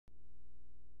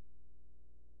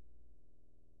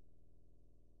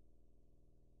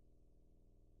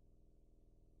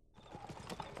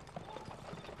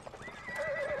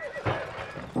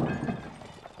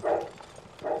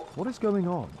What is going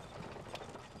on?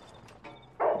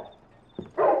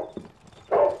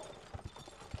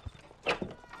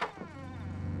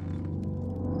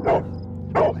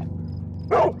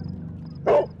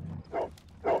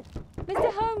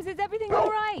 Mr. Holmes, is everything all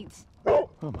right? Oh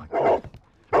my God.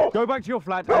 Go back to your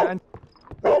flat and...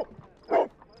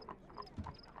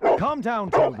 Calm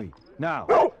down, Toby. Now,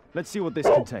 let's see what this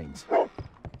contains.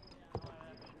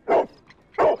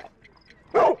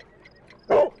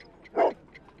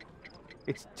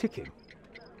 It's ticking.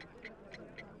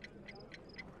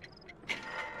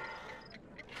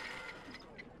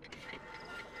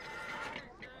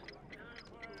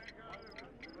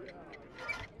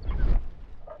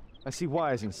 I see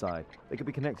wires inside. They could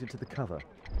be connected to the cover.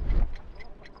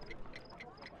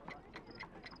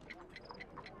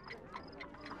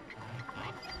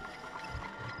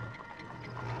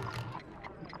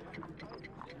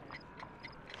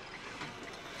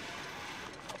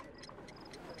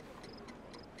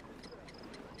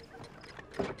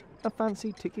 A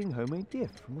fancy ticking homemade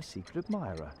gift from a secret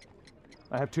admirer.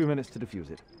 I have 2 minutes to defuse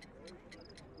it.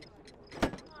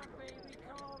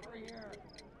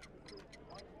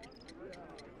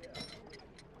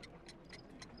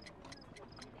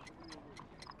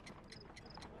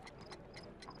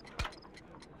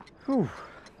 Whew.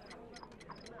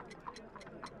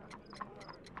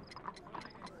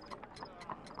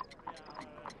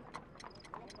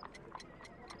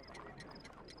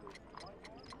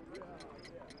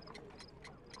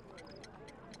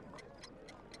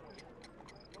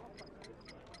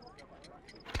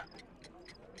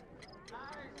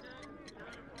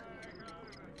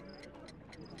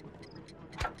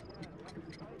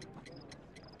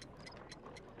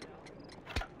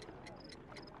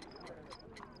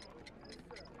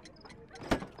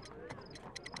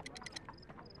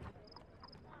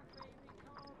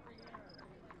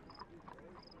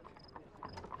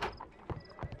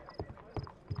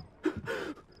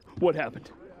 What happened?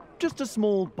 Just a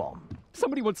small bomb.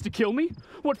 Somebody wants to kill me?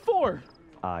 What for?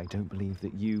 I don't believe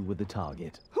that you were the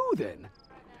target. Who then?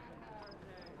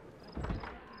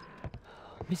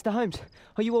 Mr. Holmes,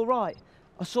 are you all right?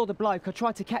 I saw the bloke. I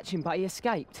tried to catch him, but he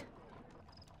escaped.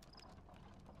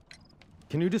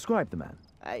 Can you describe the man?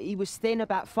 He was thin,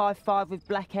 about 5'5", with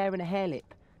black hair and a hair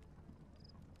lip.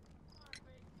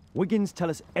 Wiggins, tell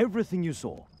us everything you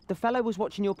saw. The fellow was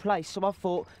watching your place, so I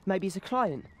thought maybe he's a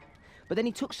client. But then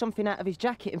he took something out of his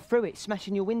jacket and threw it,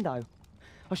 smashing your window.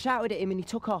 I shouted at him and he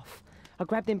took off. I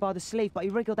grabbed him by the sleeve, but he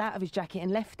wriggled out of his jacket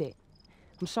and left it.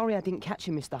 I'm sorry I didn't catch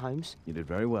him, Mr. Holmes. You did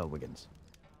very well, Wiggins.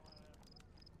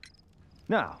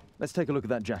 Now, let's take a look at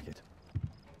that jacket.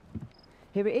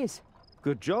 Here it is.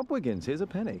 Good job, Wiggins. Here's a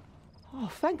penny. Oh,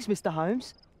 thanks, Mr.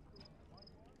 Holmes.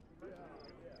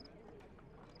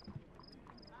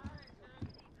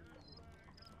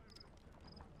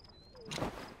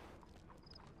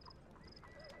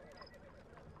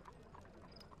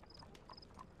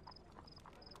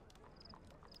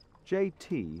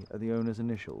 JT are the owner's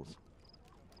initials.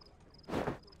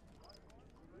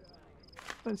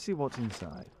 Let's see what's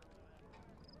inside.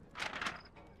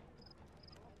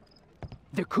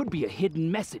 There could be a hidden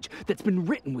message that's been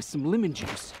written with some lemon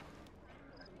juice.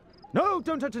 No,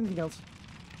 don't touch anything else.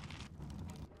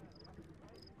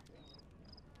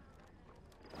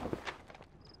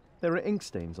 There are ink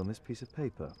stains on this piece of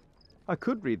paper. I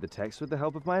could read the text with the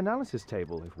help of my analysis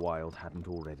table if Wilde hadn't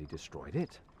already destroyed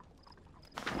it.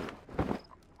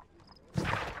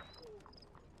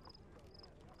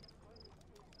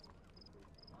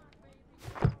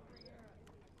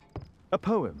 A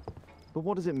poem. But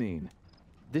what does it mean?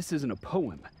 This isn't a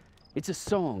poem. It's a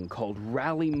song called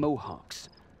Rally Mohawks.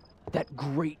 That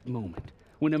great moment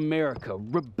when America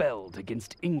rebelled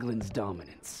against England's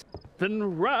dominance.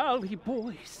 Then rally,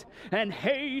 boys, and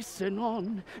hasten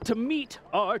on to meet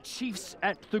our chiefs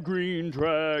at the Green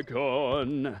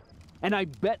Dragon. And I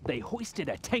bet they hoisted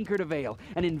a tankard of ale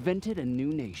and invented a new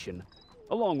nation.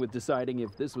 Along with deciding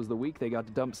if this was the week they got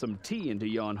to dump some tea into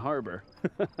yon harbor.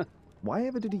 Why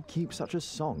ever did he keep such a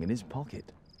song in his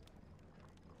pocket?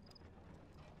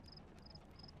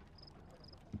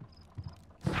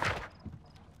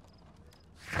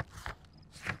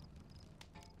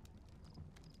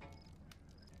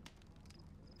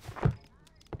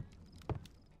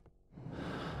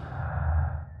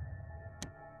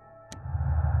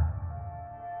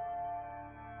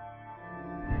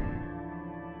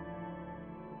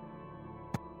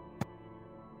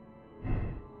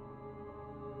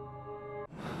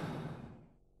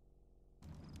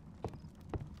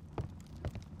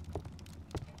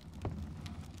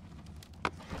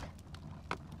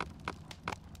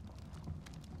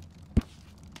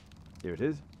 Here it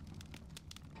is.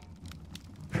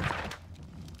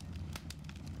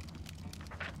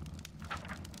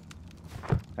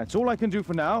 That's all I can do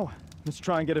for now. Let's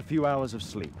try and get a few hours of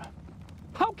sleep.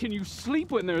 How can you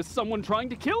sleep when there is someone trying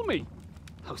to kill me?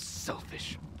 How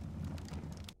selfish.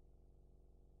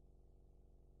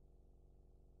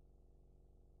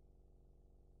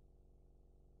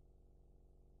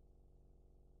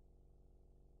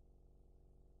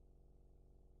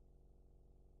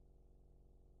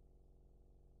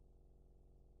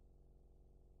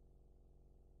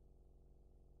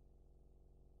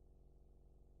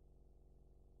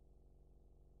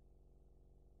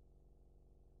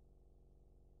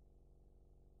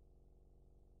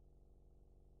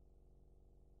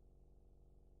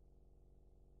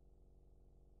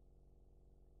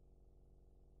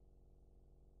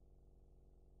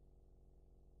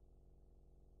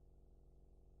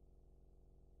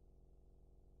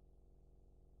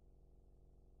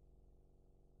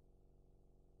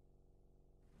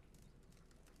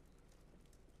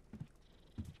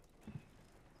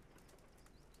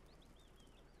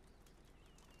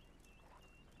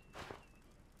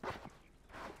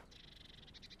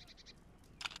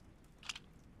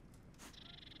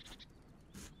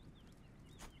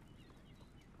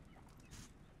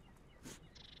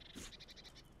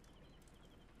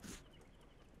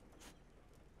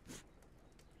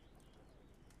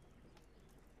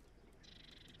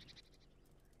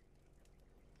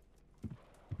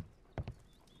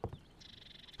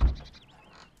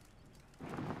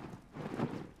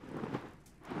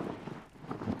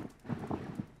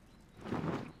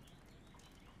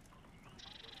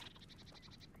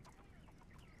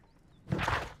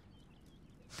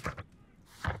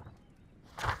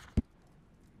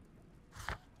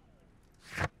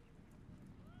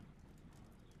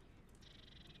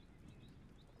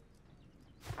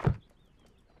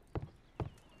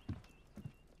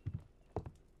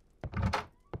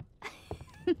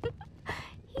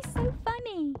 He's so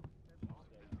funny.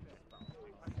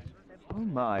 Oh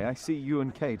my, I see you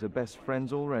and Kate are best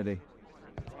friends already.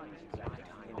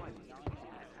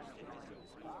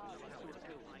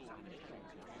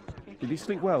 Did you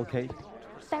sleep well, Kate?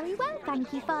 Very well,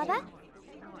 thank you, Father.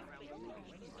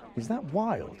 Is that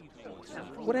Wild?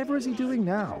 Whatever is he doing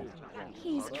now?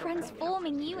 He's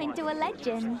transforming you into a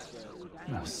legend.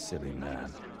 Oh, silly man.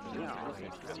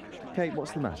 Kate,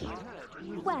 what's the matter?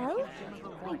 Well,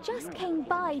 I just came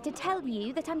by to tell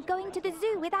you that I'm going to the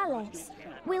zoo with Alice.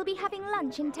 We'll be having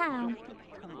lunch in town.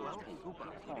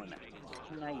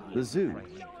 The zoo?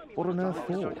 What on earth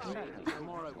for?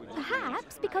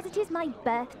 Perhaps because it is my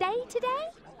birthday today?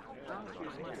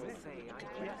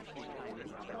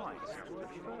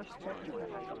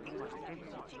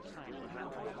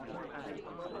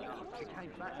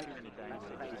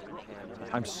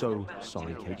 I'm so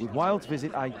sorry, Kate. With Wild's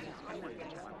visit,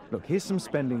 Look, here's some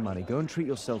spending money. Go and treat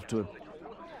yourself to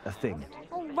a thing.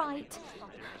 All right.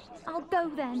 I'll go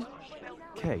then.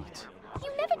 Kate.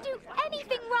 You never do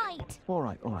anything right. All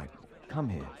right, all right. Come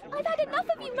here. I've had enough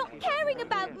of you not caring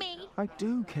about me. I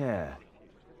do care.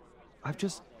 I've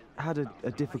just had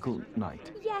a difficult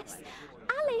night. Yes,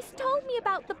 Alice told me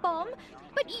about the bomb,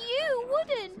 but you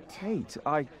wouldn't. Kate,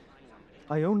 I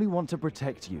only want to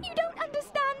protect you. You don't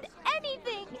understand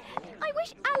anything. I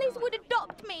wish Alice would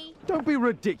adopt me. Don't be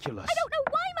ridiculous. I don't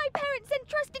know why my parents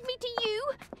entrusted me to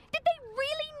you. Did they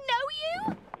really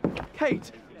know you?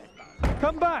 Kate,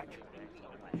 come back.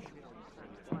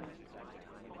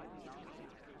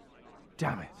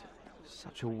 Damn it.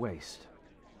 Such a waste.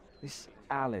 This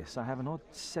Alice, I have an odd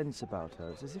sense about her.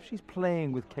 It's as if she's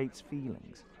playing with Kate's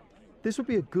feelings. This would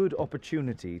be a good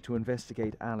opportunity to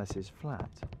investigate Alice's flat.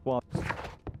 While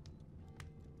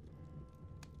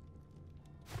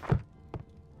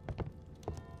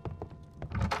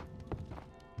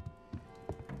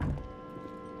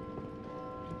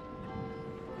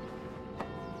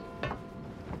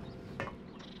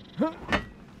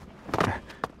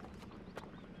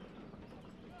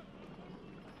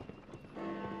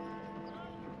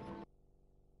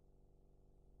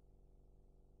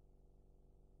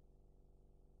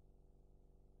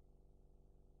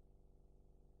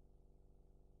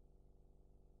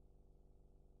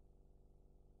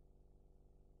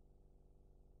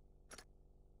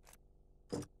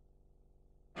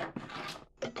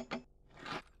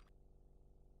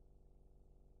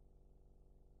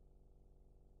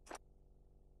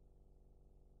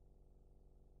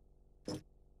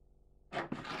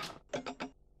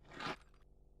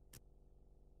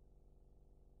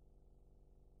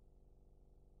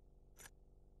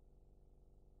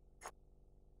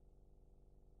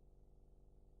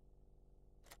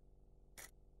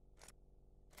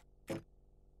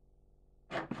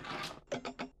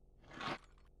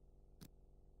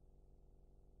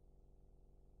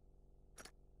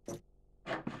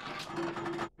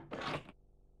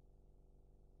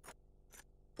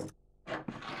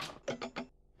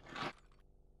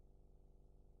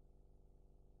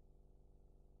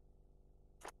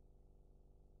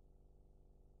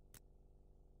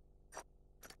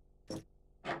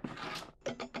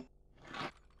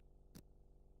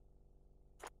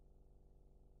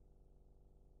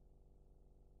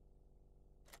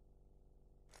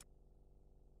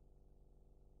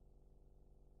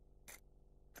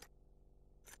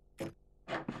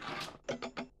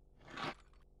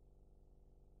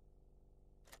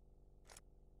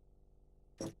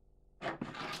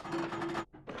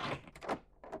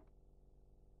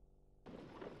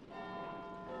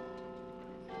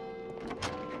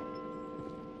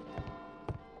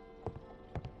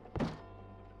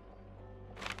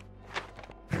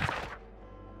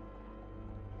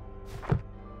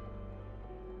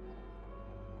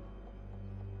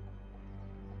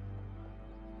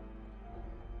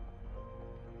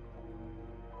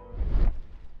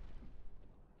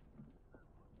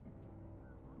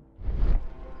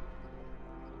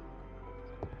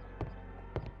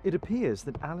It appears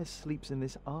that Alice sleeps in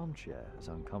this armchair, as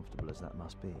uncomfortable as that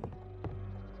must be.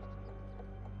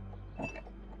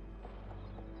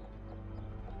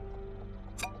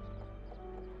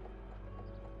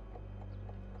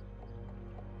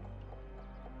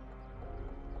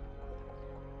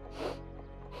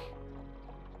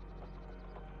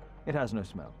 It has no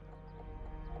smell.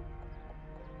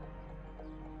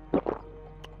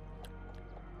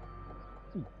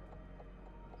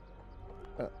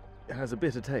 It has a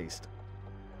bitter taste.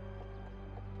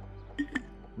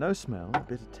 No smell,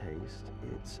 bitter taste.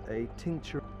 It's a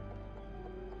tincture.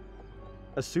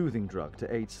 A soothing drug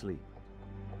to aid sleep.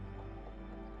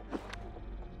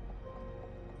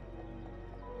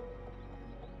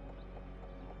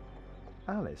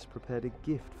 Alice prepared a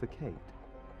gift for Kate.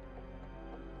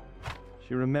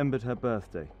 She remembered her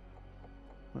birthday.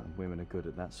 Well, women are good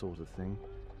at that sort of thing.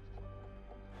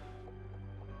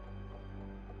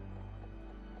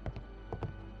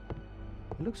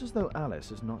 It looks as though Alice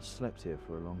has not slept here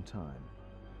for a long time.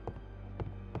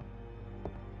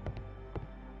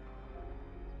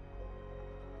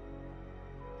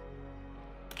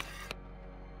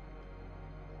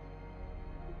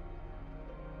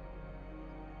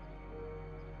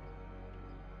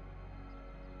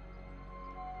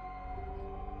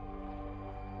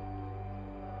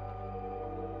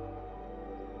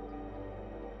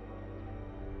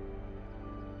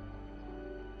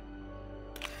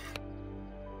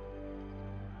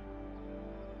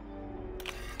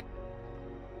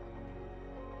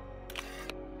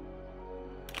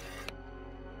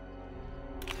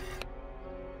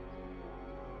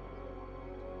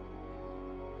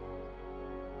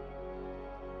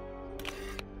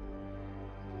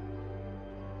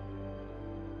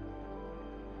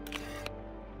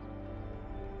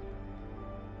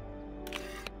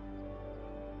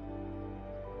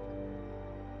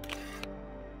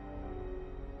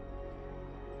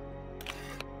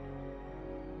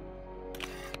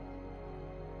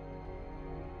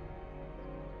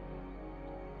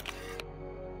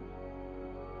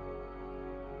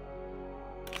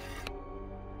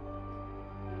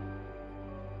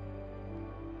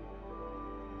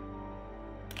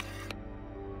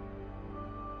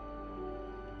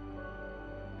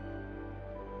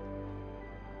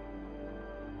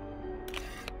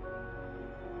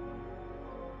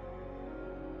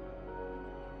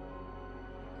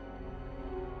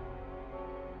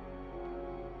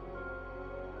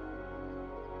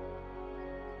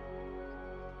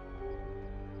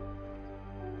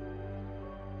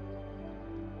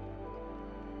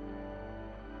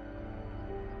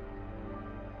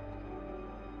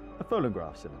 A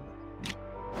phonograph cylinder.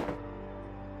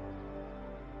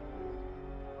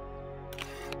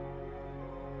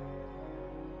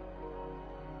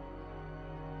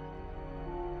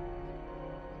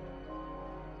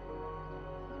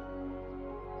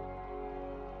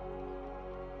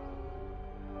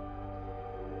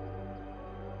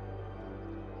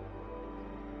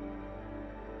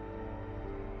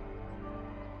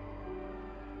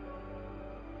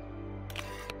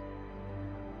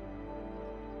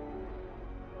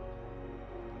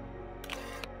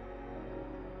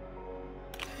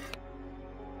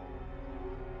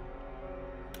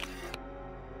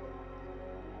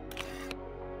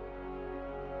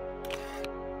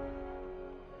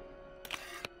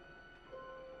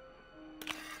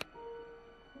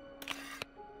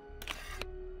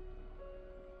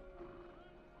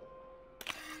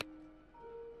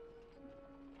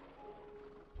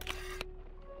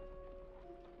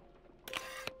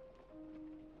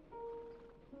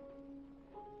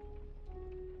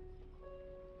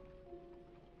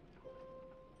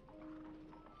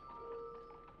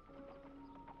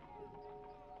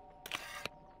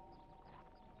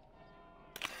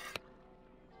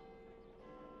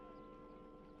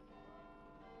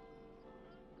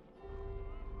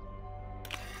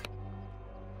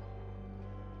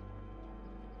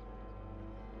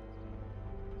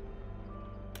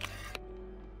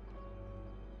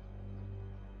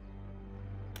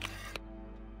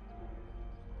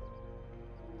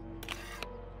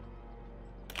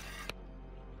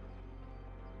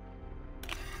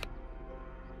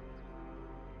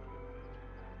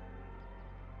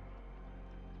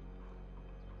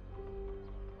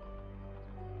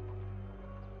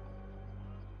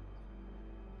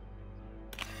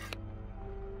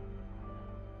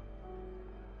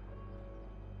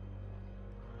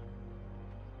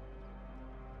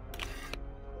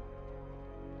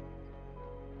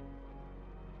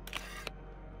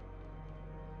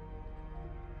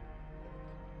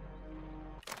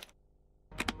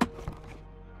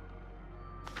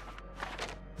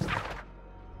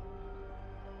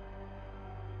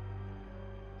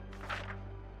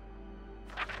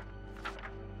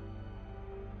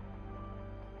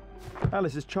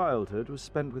 Alice's childhood was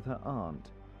spent with her aunt,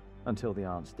 until the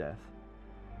aunt's death.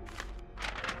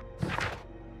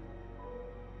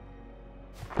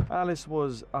 Alice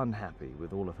was unhappy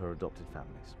with all of her adopted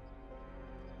families.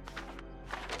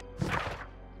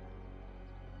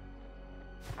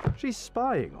 She's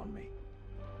spying on me.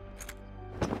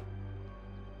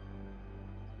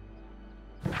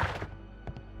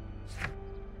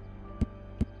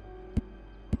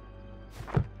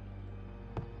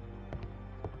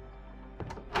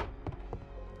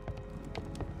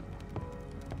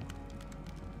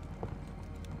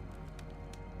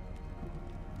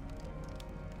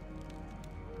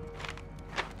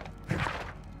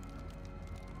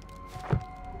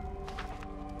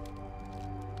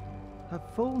 Her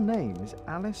full name is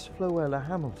Alice Floella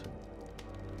Hamilton.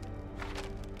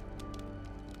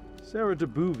 Sarah de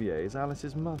Bouvier is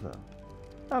Alice's mother.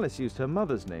 Alice used her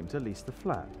mother's name to lease the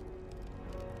flat.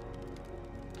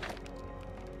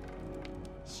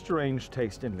 Strange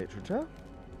taste in literature.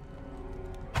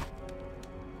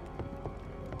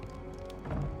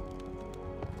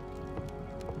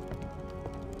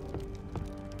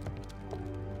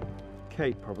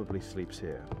 Kate probably sleeps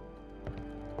here.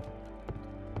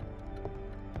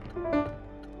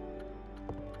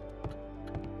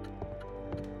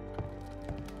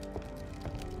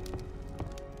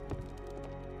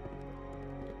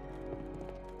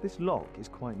 This lock is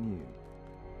quite new.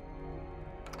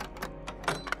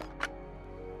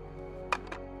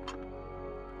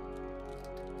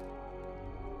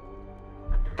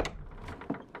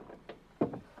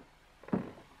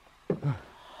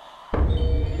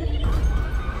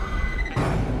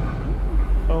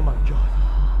 Oh my God.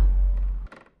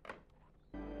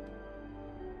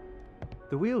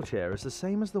 The wheelchair is the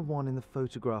same as the one in the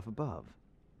photograph above.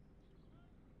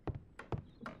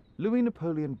 Louis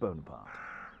Napoleon Bonaparte.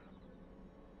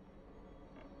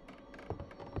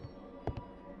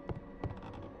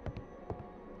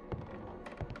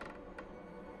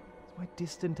 It's my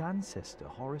distant ancestor,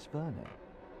 Horace Vernon.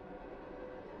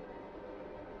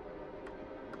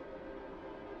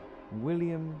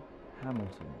 William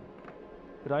Hamilton.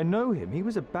 But I know him. He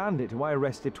was a bandit who I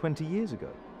arrested 20 years ago.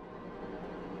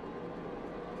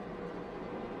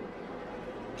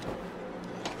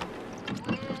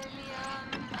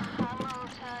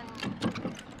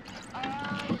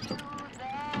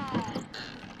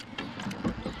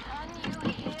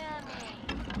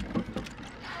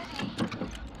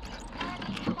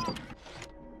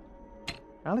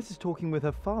 Alice is talking with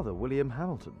her father, William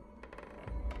Hamilton.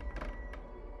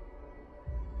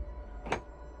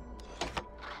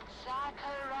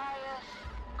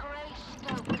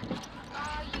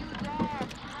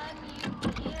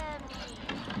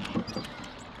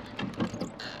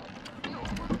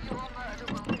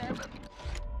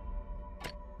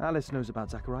 Alice knows about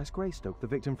Zacharias Greystoke, the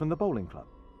victim from the bowling club.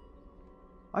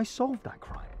 I solved that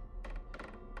crime.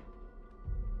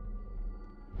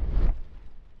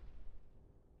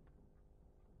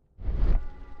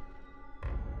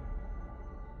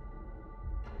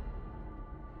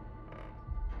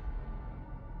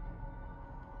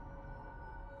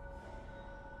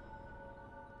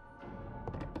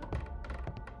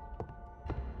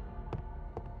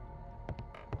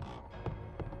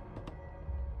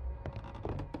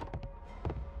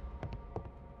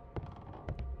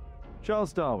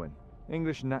 Charles Darwin,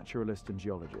 English naturalist and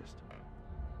geologist.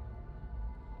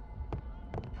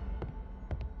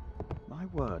 My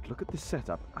word, look at this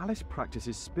setup. Alice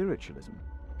practices spiritualism.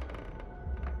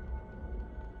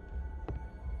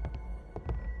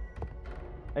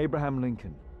 Abraham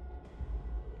Lincoln.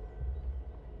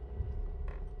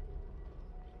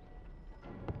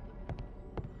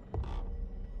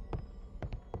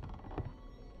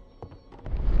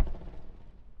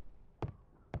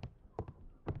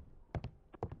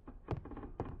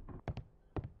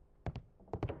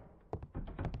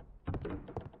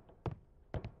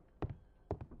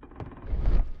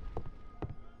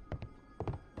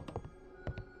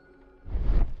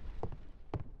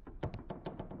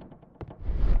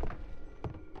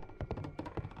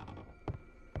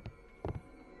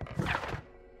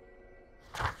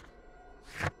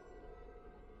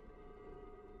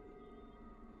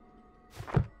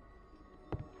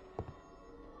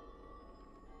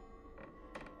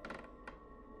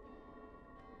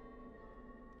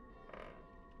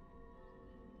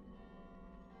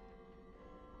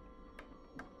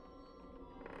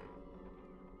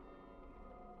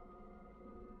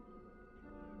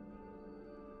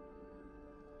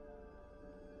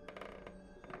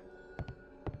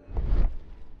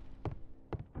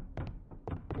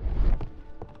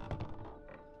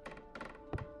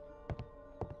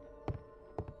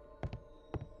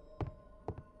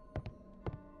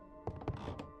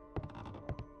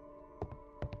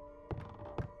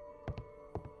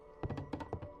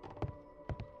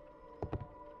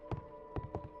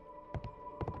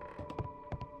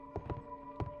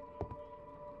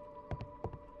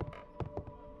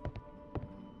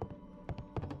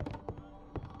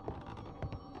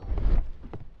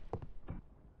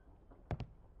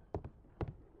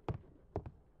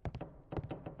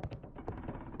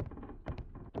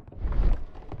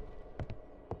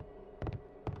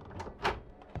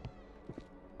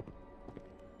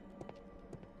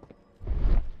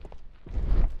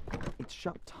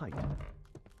 shut tight.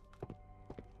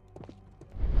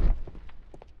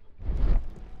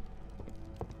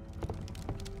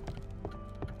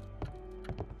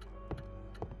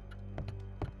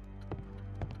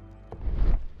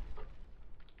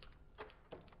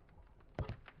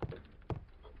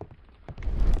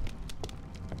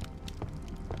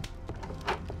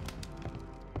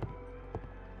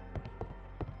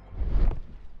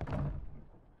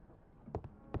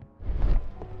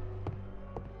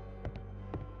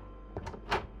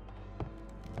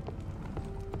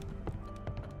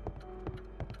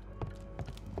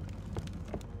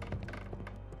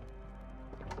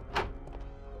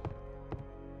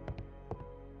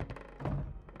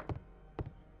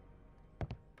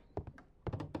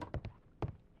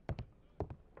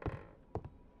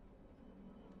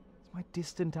 My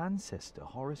distant ancestor,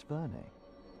 Horace Verne.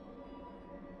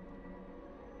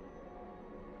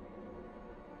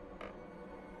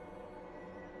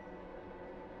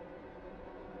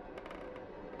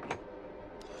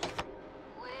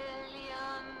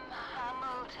 William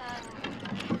Hamilton,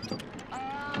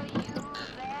 are you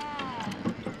there?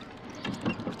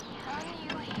 Can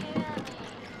you hear me?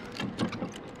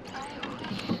 I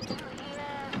wish to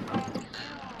hear from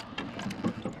you.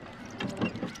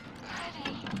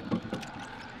 Daddy,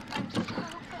 I'm so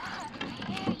glad to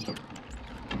hear you.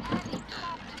 Daddy,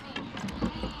 talk to me,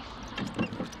 please.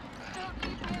 Don't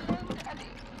leave me alone,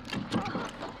 Daddy. Oh,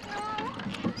 no.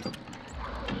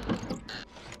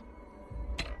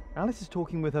 Alice is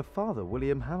talking with her father,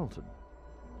 William Hamilton.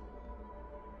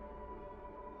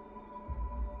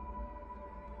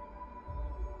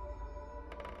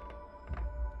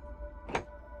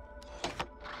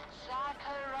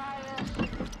 Zacharias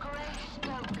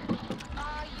Greystoke,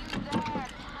 are you there?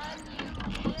 Can you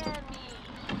hear me?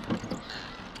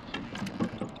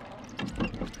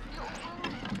 You're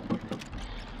wounded.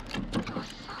 You're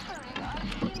suffering. I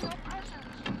feel your presence.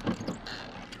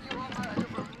 Your murder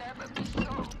will never be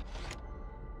solved.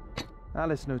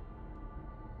 Alice knows.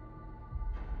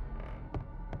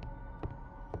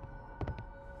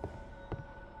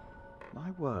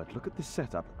 My word, look at this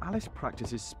setup. Alice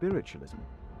practices spiritualism.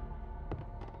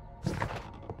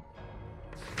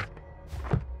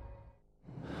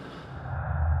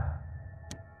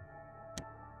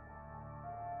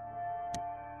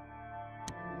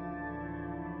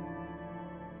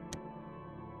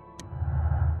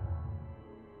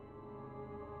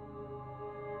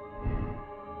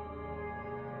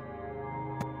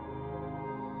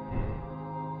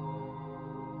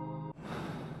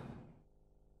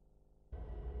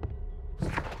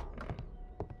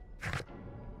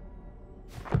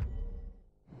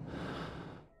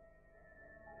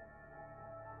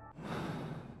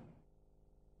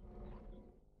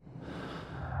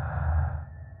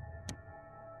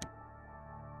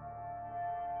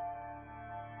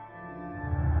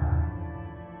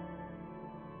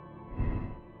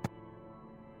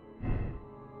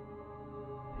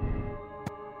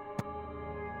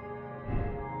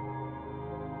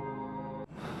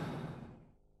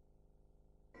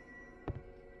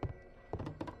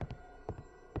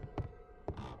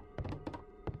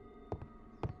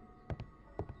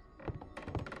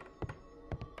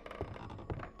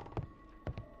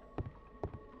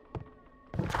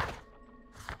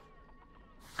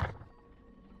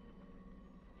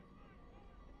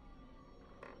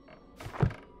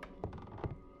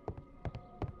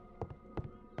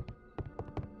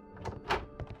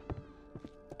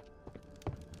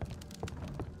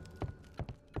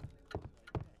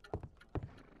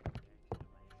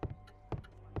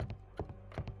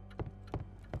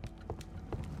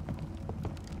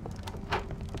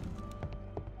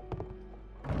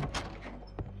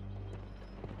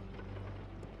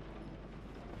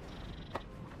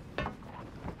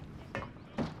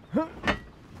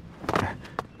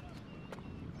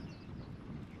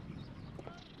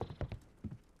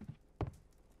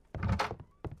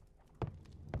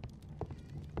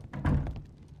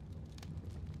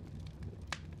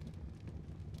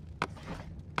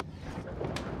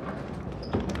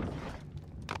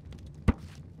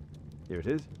 Here it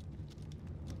is.